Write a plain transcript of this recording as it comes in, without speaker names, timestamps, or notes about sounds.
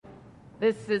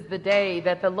This is the day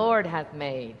that the Lord hath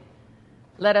made.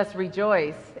 Let us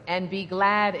rejoice and be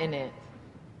glad in it.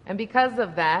 And because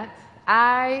of that,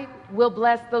 I will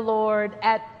bless the Lord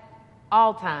at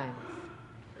all times.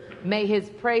 May his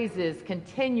praises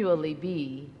continually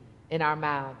be in our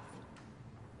mouths.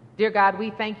 Dear God, we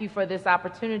thank you for this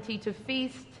opportunity to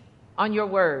feast on your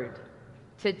word,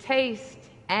 to taste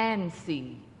and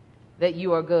see that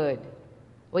you are good.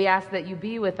 We ask that you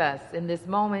be with us in this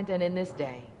moment and in this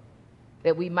day,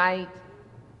 that we might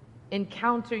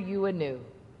encounter you anew.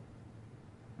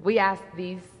 We ask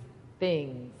these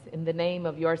things in the name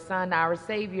of your Son, our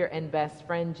Savior and best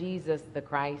friend, Jesus the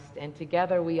Christ. And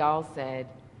together we all said,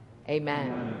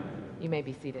 Amen. Amen. You may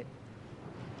be seated.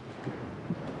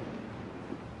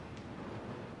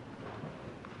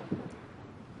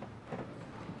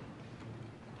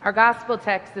 Our gospel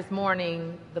text this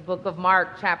morning, the book of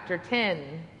Mark, chapter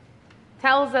 10,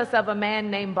 tells us of a man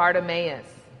named Bartimaeus.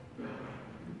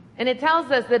 And it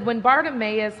tells us that when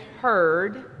Bartimaeus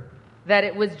heard that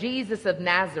it was Jesus of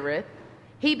Nazareth,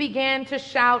 he began to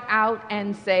shout out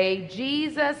and say,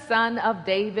 Jesus, son of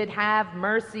David, have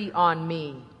mercy on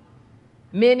me.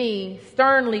 Many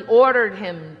sternly ordered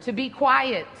him to be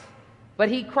quiet, but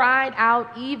he cried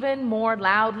out even more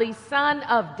loudly, Son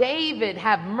of David,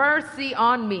 have mercy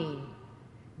on me.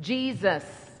 Jesus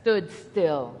stood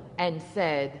still and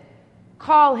said,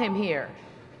 Call him here.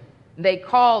 They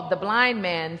called the blind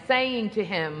man, saying to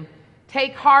him,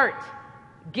 Take heart,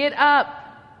 get up.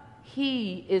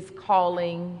 He is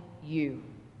calling you.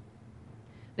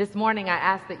 This morning I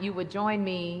ask that you would join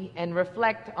me and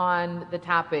reflect on the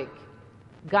topic,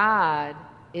 God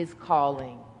is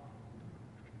calling.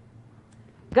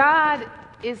 God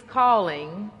is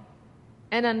calling,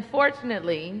 and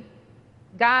unfortunately,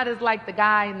 God is like the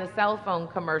guy in the cell phone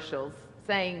commercials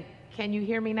saying, Can you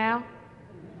hear me now?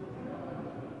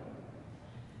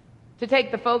 To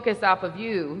take the focus off of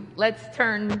you, let's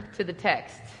turn to the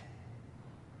text.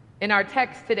 In our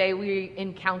text today, we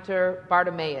encounter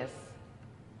Bartimaeus,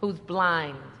 who's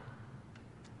blind.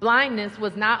 Blindness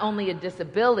was not only a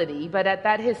disability, but at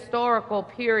that historical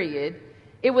period,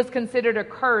 it was considered a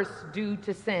curse due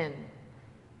to sin.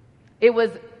 It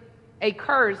was a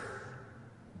curse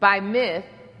by myth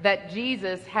that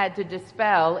Jesus had to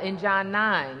dispel in John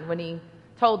 9 when he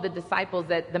told the disciples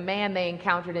that the man they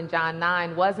encountered in John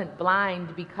 9 wasn't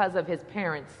blind because of his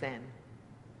parents' sin.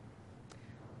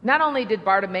 Not only did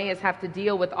Bartimaeus have to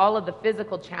deal with all of the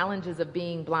physical challenges of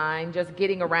being blind, just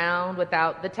getting around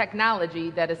without the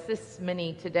technology that assists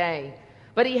many today,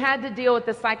 but he had to deal with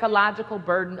the psychological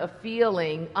burden of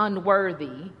feeling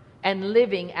unworthy and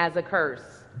living as a curse.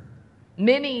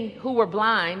 Many who were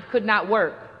blind could not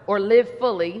work or live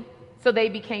fully, so they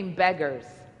became beggars.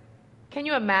 Can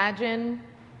you imagine?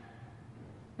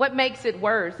 What makes it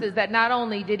worse is that not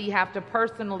only did he have to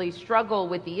personally struggle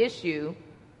with the issue,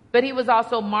 but he was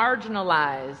also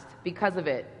marginalized because of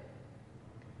it.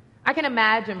 I can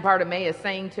imagine Bartimaeus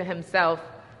saying to himself,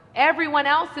 everyone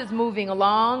else is moving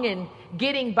along and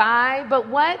getting by, but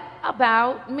what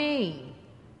about me?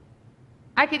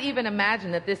 I could even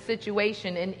imagine that this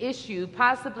situation and issue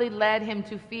possibly led him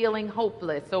to feeling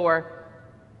hopeless or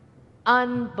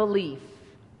unbelief.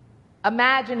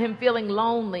 Imagine him feeling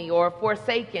lonely or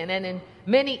forsaken, and in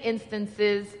many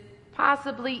instances,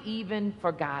 possibly even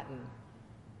forgotten.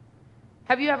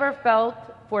 Have you ever felt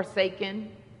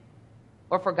forsaken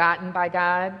or forgotten by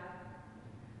God?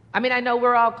 I mean, I know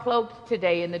we're all cloaked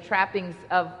today in the trappings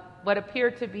of what appear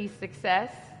to be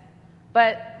success,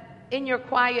 but in your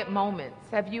quiet moments,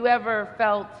 have you ever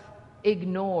felt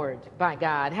ignored by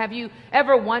God? Have you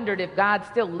ever wondered if God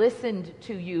still listened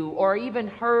to you or even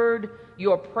heard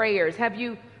your prayers? Have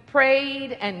you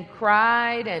prayed and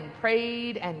cried and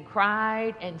prayed and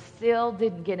cried and still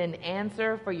didn't get an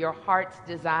answer for your heart's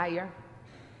desire?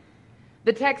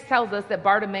 The text tells us that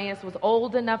Bartimaeus was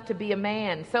old enough to be a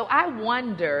man. So I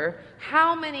wonder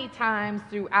how many times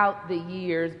throughout the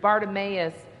years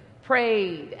Bartimaeus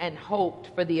prayed and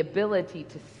hoped for the ability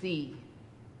to see.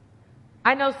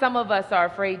 I know some of us are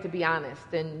afraid to be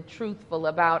honest and truthful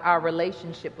about our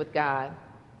relationship with God.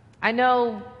 I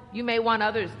know you may want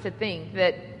others to think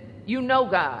that you know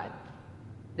God,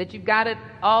 that you've got it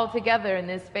all together in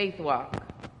this faith walk.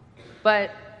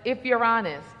 But if you're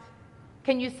honest,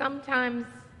 can you sometimes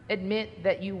admit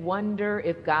that you wonder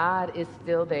if God is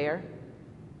still there?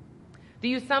 Do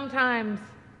you sometimes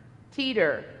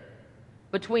teeter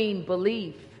between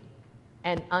belief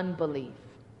and unbelief?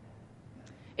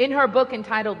 In her book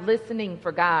entitled Listening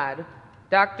for God,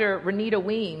 Dr. Renita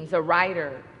Weems, a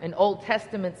writer, an Old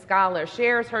Testament scholar,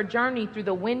 shares her journey through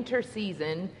the winter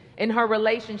season in her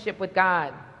relationship with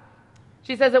God.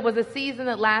 She says it was a season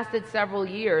that lasted several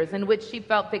years in which she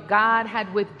felt that God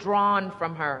had withdrawn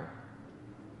from her.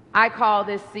 I call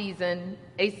this season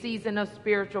a season of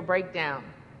spiritual breakdown.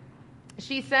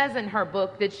 She says in her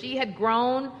book that she had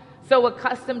grown so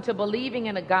accustomed to believing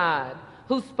in a God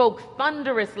who spoke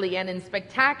thunderously and in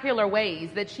spectacular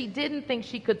ways that she didn't think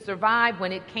she could survive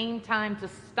when it came time to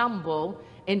stumble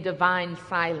in divine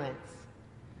silence.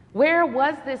 Where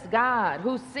was this God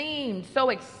who seemed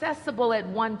so accessible at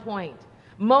one point?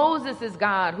 Moses'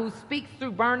 God who speaks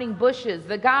through burning bushes,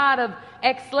 the God of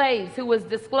ex-slaves who was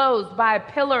disclosed by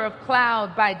a pillar of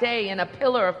cloud by day and a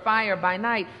pillar of fire by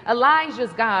night.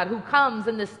 Elijah's God who comes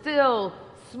in the still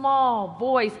small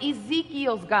voice.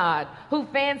 Ezekiel's God who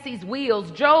fancies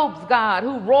wheels. Job's God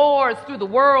who roars through the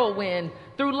whirlwind,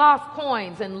 through lost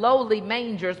coins and lowly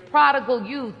mangers. Prodigal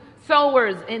youth,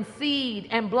 sowers and seed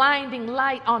and blinding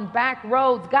light on back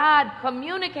roads. God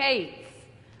communicates,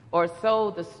 or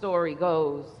so the story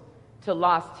goes, to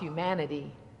lost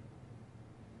humanity.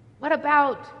 What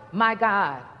about my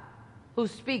God who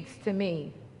speaks to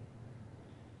me?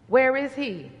 Where is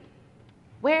he?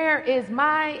 Where is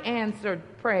my answered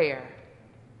prayer?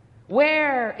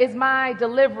 Where is my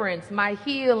deliverance, my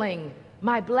healing,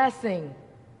 my blessing?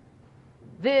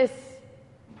 This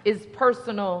is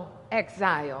personal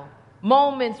exile.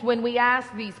 Moments when we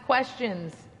ask these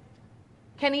questions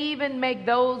can even make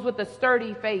those with a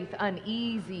sturdy faith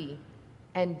uneasy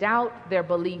and doubt their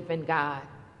belief in God.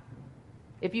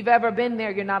 If you've ever been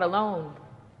there, you're not alone.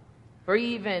 For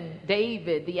even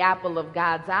David, the apple of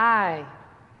God's eye,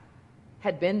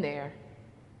 had been there.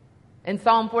 In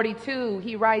Psalm 42,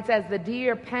 he writes, "As the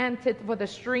deer panteth for the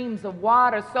streams of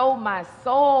water, so my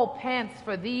soul pants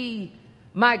for thee,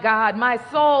 my God. My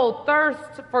soul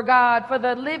thirsts for God, for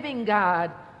the living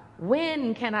God.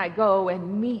 When can I go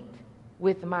and meet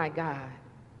with my God?"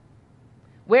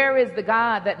 Where is the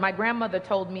God that my grandmother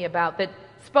told me about, that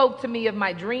spoke to me of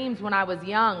my dreams when I was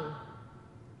young?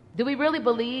 Do we really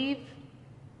believe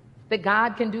that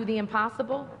God can do the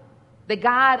impossible? That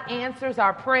God answers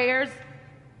our prayers?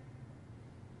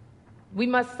 We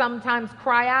must sometimes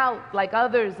cry out like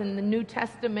others in the New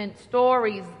Testament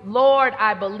stories, "Lord,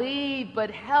 I believe,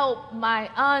 but help my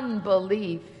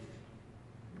unbelief."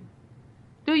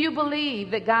 Do you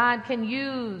believe that God can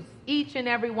use each and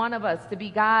every one of us to be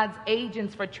God's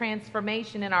agents for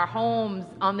transformation in our homes,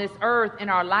 on this earth, in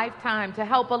our lifetime, to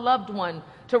help a loved one,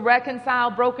 to reconcile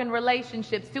broken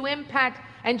relationships, to impact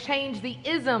and change the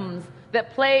isms that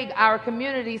plague our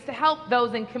communities, to help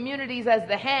those in communities as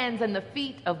the hands and the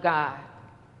feet of God?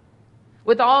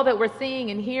 With all that we're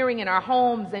seeing and hearing in our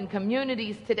homes and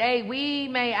communities today, we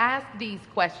may ask these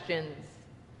questions.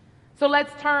 So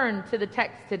let's turn to the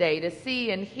text today to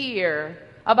see and hear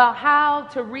about how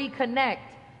to reconnect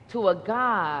to a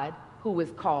God who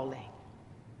is calling.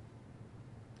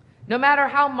 No matter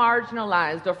how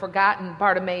marginalized or forgotten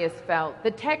Bartimaeus felt,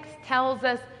 the text tells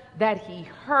us that he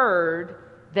heard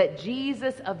that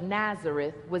Jesus of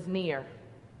Nazareth was near.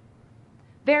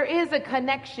 There is a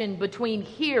connection between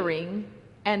hearing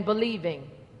and believing.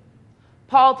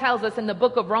 Paul tells us in the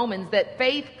book of Romans that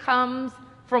faith comes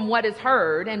from what is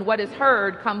heard, and what is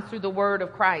heard comes through the word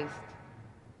of Christ.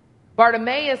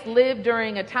 Bartimaeus lived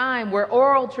during a time where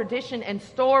oral tradition and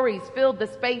stories filled the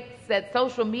space that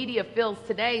social media fills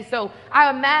today. So I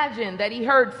imagine that he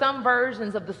heard some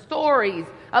versions of the stories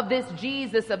of this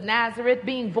Jesus of Nazareth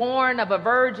being born of a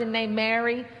virgin named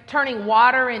Mary, turning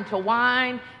water into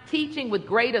wine, teaching with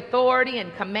great authority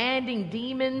and commanding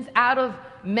demons out of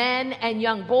men and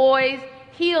young boys,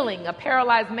 healing a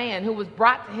paralyzed man who was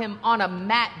brought to him on a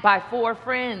mat by 4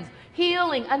 friends,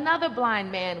 healing another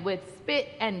blind man with spit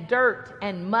and dirt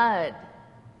and mud,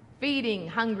 feeding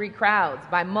hungry crowds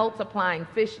by multiplying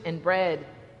fish and bread,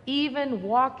 even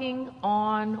walking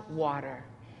on water.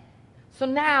 So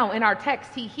now in our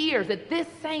text, he hears that this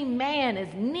same man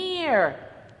is near,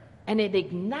 and it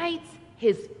ignites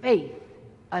his faith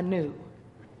anew.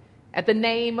 At the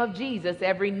name of Jesus,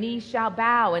 every knee shall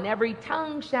bow and every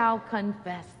tongue shall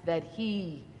confess that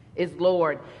he is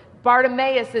Lord.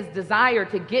 Bartimaeus' desire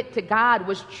to get to God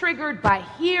was triggered by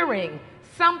hearing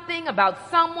something about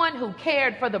someone who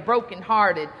cared for the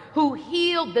brokenhearted, who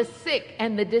healed the sick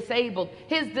and the disabled.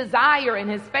 His desire and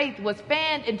his faith was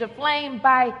fanned into flame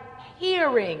by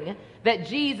hearing that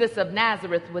Jesus of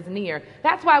Nazareth was near.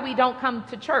 That's why we don't come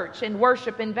to church and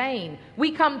worship in vain.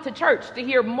 We come to church to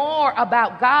hear more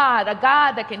about God, a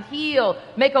God that can heal,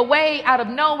 make a way out of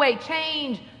no way,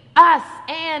 change us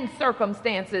and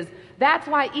circumstances. That's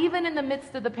why even in the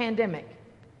midst of the pandemic,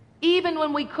 Even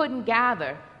when we couldn't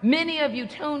gather, many of you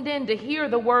tuned in to hear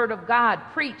the word of God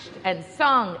preached and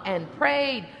sung and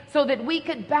prayed so that we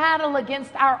could battle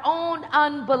against our own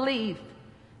unbelief.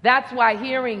 That's why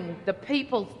hearing the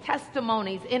people's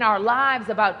testimonies in our lives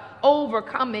about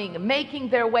overcoming, making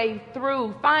their way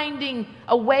through, finding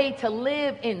a way to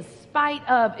live in spite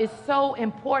of is so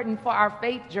important for our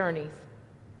faith journeys.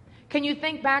 Can you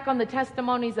think back on the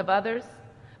testimonies of others?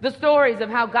 The stories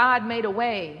of how God made a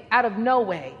way out of no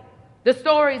way. The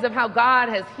stories of how God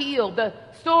has healed. The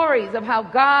stories of how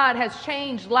God has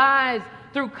changed lives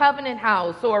through Covenant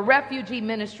House or refugee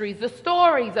ministries. The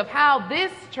stories of how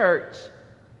this church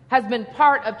has been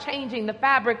part of changing the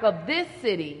fabric of this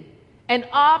city and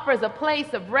offers a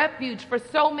place of refuge for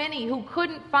so many who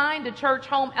couldn't find a church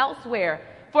home elsewhere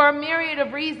for a myriad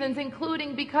of reasons,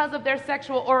 including because of their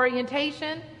sexual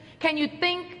orientation. Can you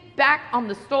think back on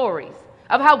the stories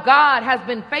of how God has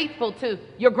been faithful to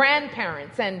your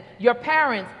grandparents and your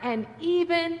parents and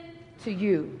even to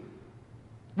you?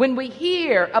 When we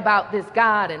hear about this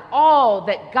God and all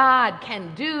that God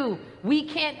can do, we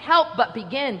can't help but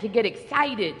begin to get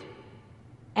excited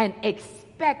and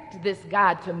expect this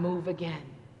God to move again.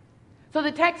 So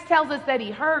the text tells us that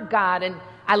he heard God, and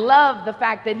I love the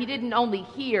fact that he didn't only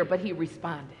hear, but he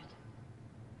responded.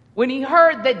 When he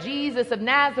heard that Jesus of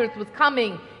Nazareth was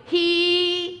coming,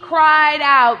 he cried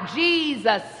out,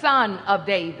 "Jesus, Son of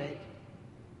David."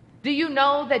 Do you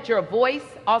know that your voice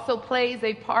also plays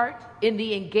a part in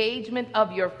the engagement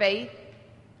of your faith?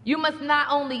 You must not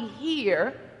only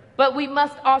hear, but we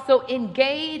must also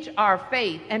engage our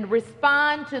faith and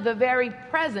respond to the very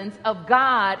presence of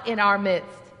God in our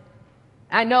midst.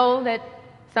 I know that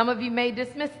some of you may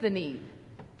dismiss the need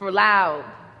for loud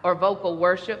or vocal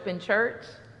worship in church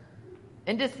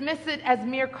and dismiss it as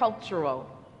mere cultural.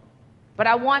 But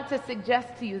I want to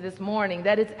suggest to you this morning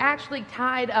that it's actually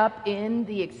tied up in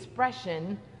the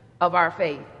expression of our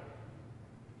faith.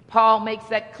 Paul makes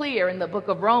that clear in the book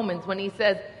of Romans when he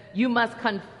says, you must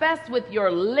confess with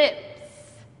your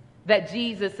lips that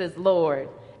Jesus is Lord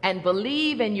and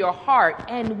believe in your heart.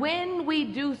 And when we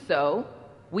do so,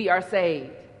 we are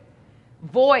saved.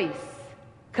 Voice,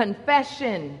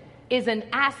 confession is an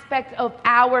aspect of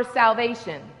our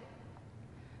salvation.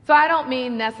 So I don't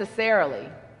mean necessarily,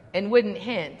 and wouldn't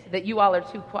hint that you all are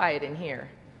too quiet in here.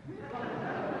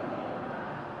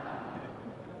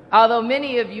 Although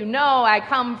many of you know I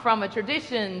come from a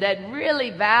tradition that really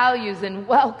values and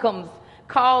welcomes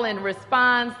call and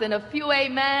response, and a few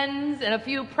amens and a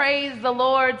few praise the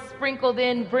Lord sprinkled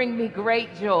in bring me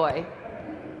great joy.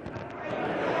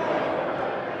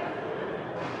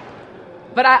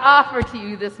 But I offer to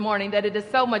you this morning that it is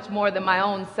so much more than my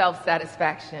own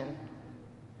self-satisfaction.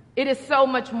 It is so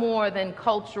much more than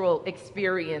cultural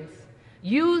experience.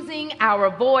 Using our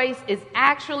voice is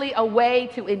actually a way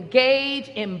to engage,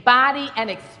 embody, and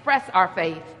express our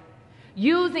faith.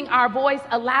 Using our voice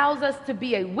allows us to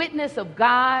be a witness of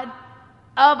God,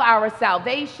 of our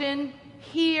salvation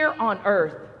here on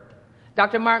earth.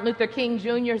 Dr. Martin Luther King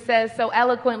Jr. says so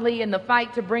eloquently in the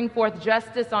fight to bring forth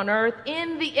justice on earth,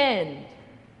 in the end,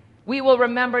 we will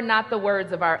remember not the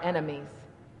words of our enemies,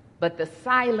 but the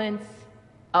silence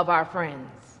of our friends.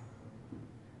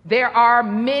 There are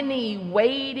many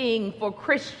waiting for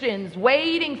Christians,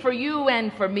 waiting for you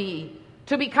and for me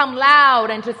to become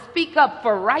loud and to speak up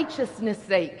for righteousness'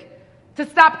 sake, to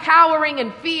stop cowering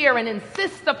in fear and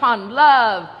insist upon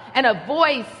love and a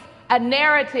voice, a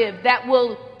narrative that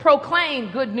will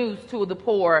proclaim good news to the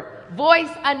poor,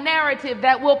 voice a narrative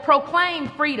that will proclaim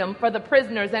freedom for the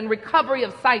prisoners and recovery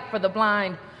of sight for the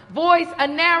blind, voice a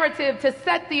narrative to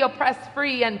set the oppressed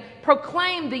free and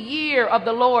proclaim the year of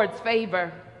the Lord's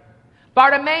favor.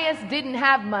 Bartimaeus didn't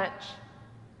have much.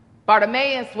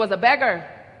 Bartimaeus was a beggar.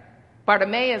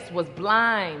 Bartimaeus was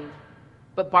blind,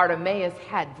 but Bartimaeus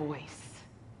had voice.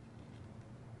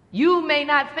 You may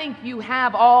not think you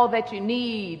have all that you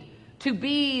need to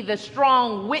be the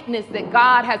strong witness that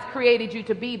God has created you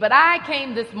to be, but I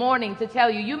came this morning to tell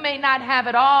you, you may not have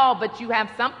it all, but you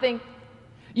have something.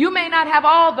 You may not have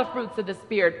all the fruits of the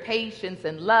Spirit, patience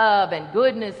and love and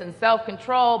goodness and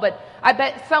self-control, but I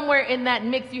bet somewhere in that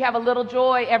mix you have a little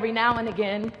joy every now and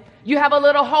again. You have a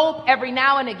little hope every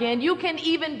now and again. You can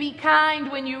even be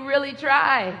kind when you really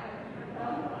try.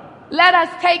 Let us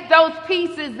take those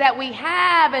pieces that we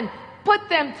have and put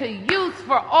them to use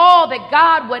for all that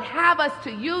God would have us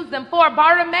to use them for.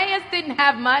 Bartimaeus didn't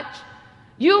have much.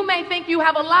 You may think you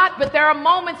have a lot, but there are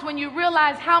moments when you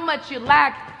realize how much you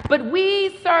lack. But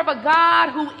we serve a God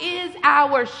who is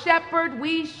our shepherd.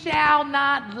 We shall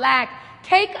not lack.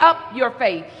 Take up your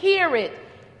faith. Hear it.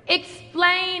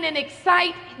 Explain and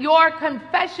excite your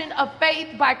confession of faith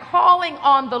by calling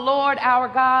on the Lord our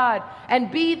God, and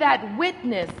be that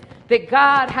witness that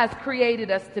God has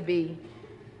created us to be.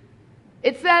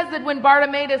 It says that when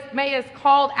Bartimaeus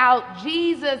called out,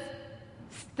 Jesus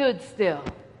stood still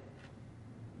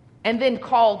and then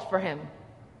called for him.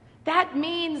 That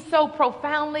means so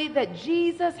profoundly that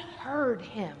Jesus heard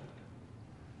him.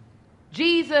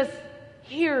 Jesus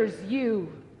hears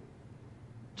you.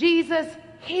 Jesus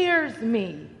hears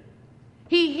me.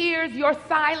 He hears your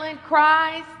silent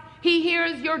cries. He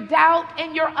hears your doubt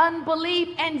and your unbelief,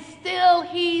 and still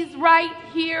he's right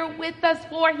here with us,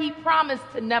 for he promised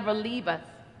to never leave us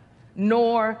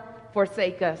nor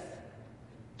forsake us.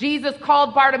 Jesus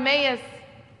called Bartimaeus,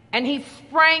 and he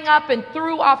sprang up and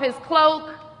threw off his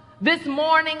cloak. This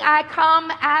morning I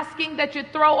come asking that you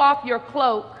throw off your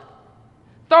cloak.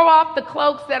 Throw off the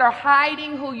cloaks that are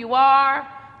hiding who you are.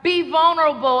 Be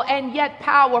vulnerable and yet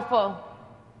powerful.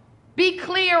 Be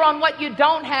clear on what you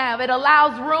don't have. It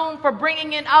allows room for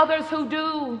bringing in others who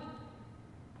do.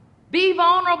 Be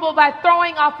vulnerable by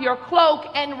throwing off your cloak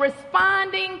and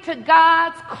responding to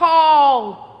God's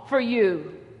call for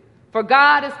you. For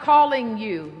God is calling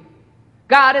you.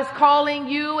 God is calling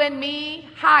you and me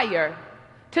higher,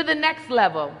 to the next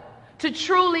level, to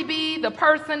truly be the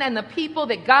person and the people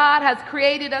that God has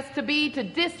created us to be, to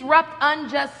disrupt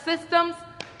unjust systems,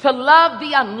 to love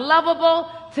the unlovable,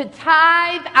 to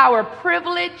tithe our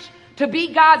privilege, to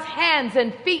be God's hands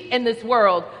and feet in this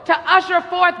world, to usher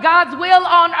forth God's will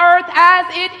on earth as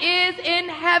it is in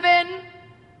heaven.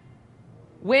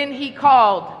 When he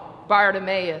called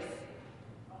Bartimaeus,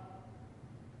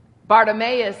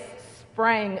 Bartimaeus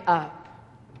sprang up,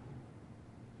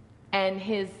 and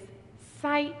his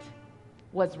sight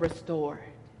was restored.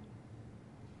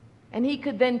 And he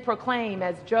could then proclaim,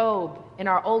 as Job in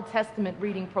our Old Testament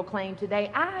reading proclaimed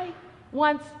today, I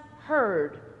once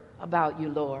heard about you,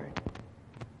 Lord,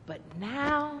 but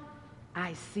now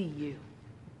I see you.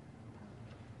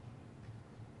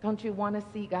 Don't you want to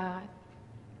see God?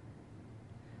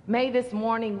 May this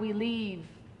morning we leave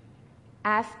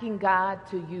asking God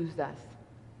to use us.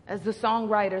 As the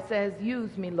songwriter says,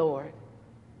 use me, Lord.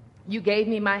 You gave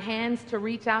me my hands to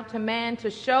reach out to man, to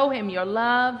show him your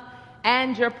love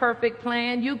and your perfect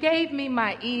plan. You gave me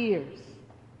my ears.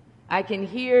 I can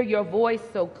hear your voice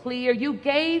so clear. You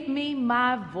gave me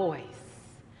my voice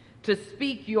to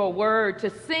speak your word, to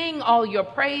sing all your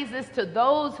praises to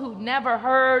those who never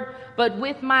heard. But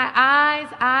with my eyes,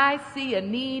 I see a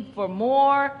need for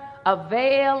more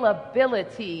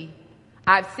availability.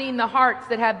 I've seen the hearts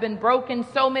that have been broken,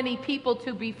 so many people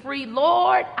to be free.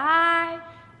 Lord, I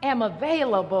am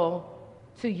available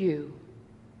to you.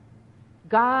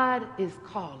 God is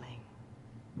calling.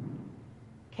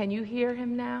 Can you hear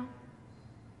him now?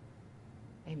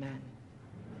 Amen.